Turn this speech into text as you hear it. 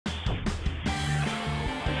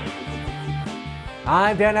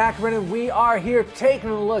I'm Dan Ackerman, and we are here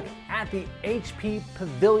taking a look at the HP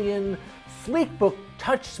Pavilion Sleekbook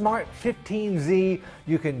TouchSmart 15z.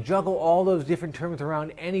 You can juggle all those different terms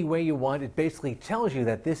around any way you want. It basically tells you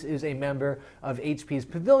that this is a member of HP's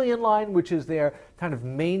Pavilion line, which is their kind of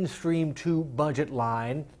mainstream to budget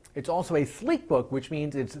line. It's also a Sleekbook, which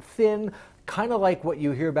means it's thin, kind of like what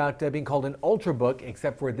you hear about being called an Ultrabook,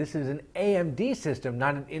 except for this is an AMD system,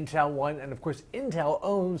 not an Intel one. And of course, Intel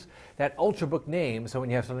owns that Ultrabook name. So when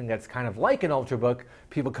you have something that's kind of like an Ultrabook,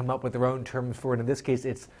 people come up with their own terms for it. In this case,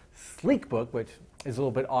 it's Sleekbook, which is a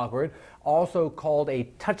little bit awkward. Also called a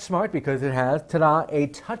TouchSmart because it has, ta-da, a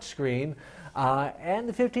touchscreen. And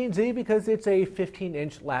the 15Z because it's a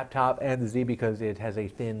 15-inch laptop, and the Z because it has a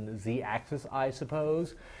thin Z-axis, I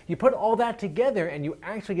suppose. You put all that together and you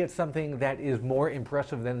actually get something that is more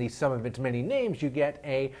impressive than the sum of its many names. You get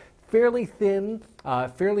a fairly thin,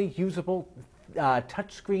 fairly usable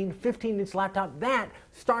touchscreen 15-inch laptop that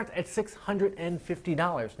starts at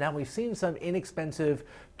 $650. Now, we've seen some inexpensive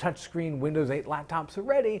touchscreen Windows 8 laptops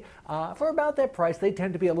already for about that price. They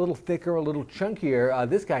tend to be a little thicker, a little chunkier.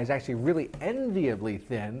 This guy is actually really enviably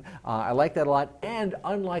thin. I like that a lot, and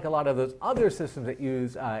unlike a lot of those other systems that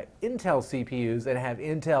use Intel CPUs that have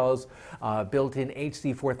Intel's built-in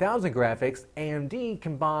HD 4000 graphics, AMD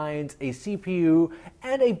combines a CPU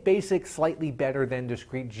and a basic, slightly better than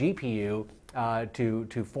discrete GPU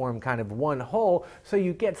to form kind of one whole, so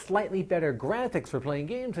you get slightly better graphics for playing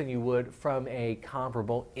games than you would from a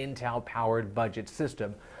comparable Intel-powered budget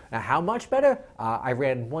system. Now, how much better? I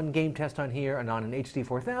ran one game test on here and on an HD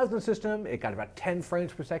 4000 system. It got about 10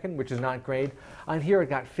 frames per second, which is not great. On here, it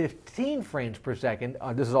got 15 frames per second.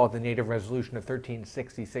 This is all at the native resolution of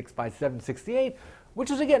 1366 by 768,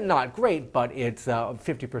 which is, again, not great, but it's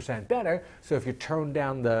 50% better. So if you turn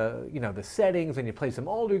down the settings and you play some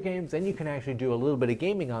older games, then you can actually do a little bit of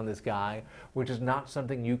gaming on this guy, which is not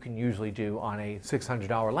something you can usually do on a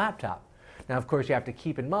 $600 laptop. Now, of course, you have to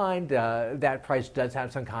keep in mind that price does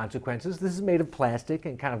have some consequences. This is made of plastic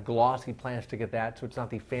and kind of glossy plastic at that, so it's not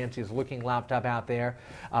the fanciest looking laptop out there.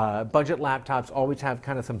 Budget laptops always have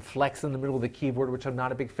kind of some flex in the middle of the keyboard, which I'm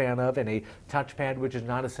not a big fan of, and a touchpad, which is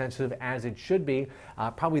not as sensitive as it should be.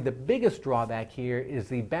 Probably the biggest drawback here is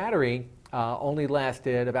the battery. Only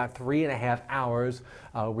lasted about 3.5 hours,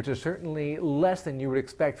 which is certainly less than you would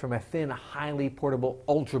expect from a thin, highly portable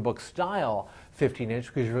Ultrabook style 15-inch,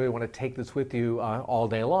 because you really want to take this with you all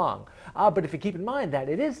day long. But if you keep in mind that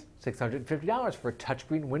it is $650 for a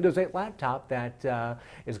touchscreen Windows 8 laptop that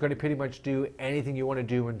is going to pretty much do anything you want to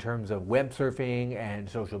do in terms of web surfing and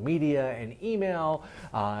social media and email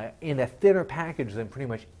in a thinner package than pretty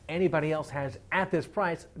much anybody else has at this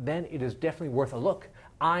price, then it is definitely worth a look.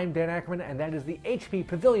 I'm Dan Ackerman, and that is the HP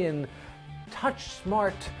Pavilion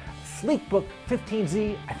TouchSmart Sleekbook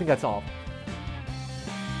 15z. I think that's all.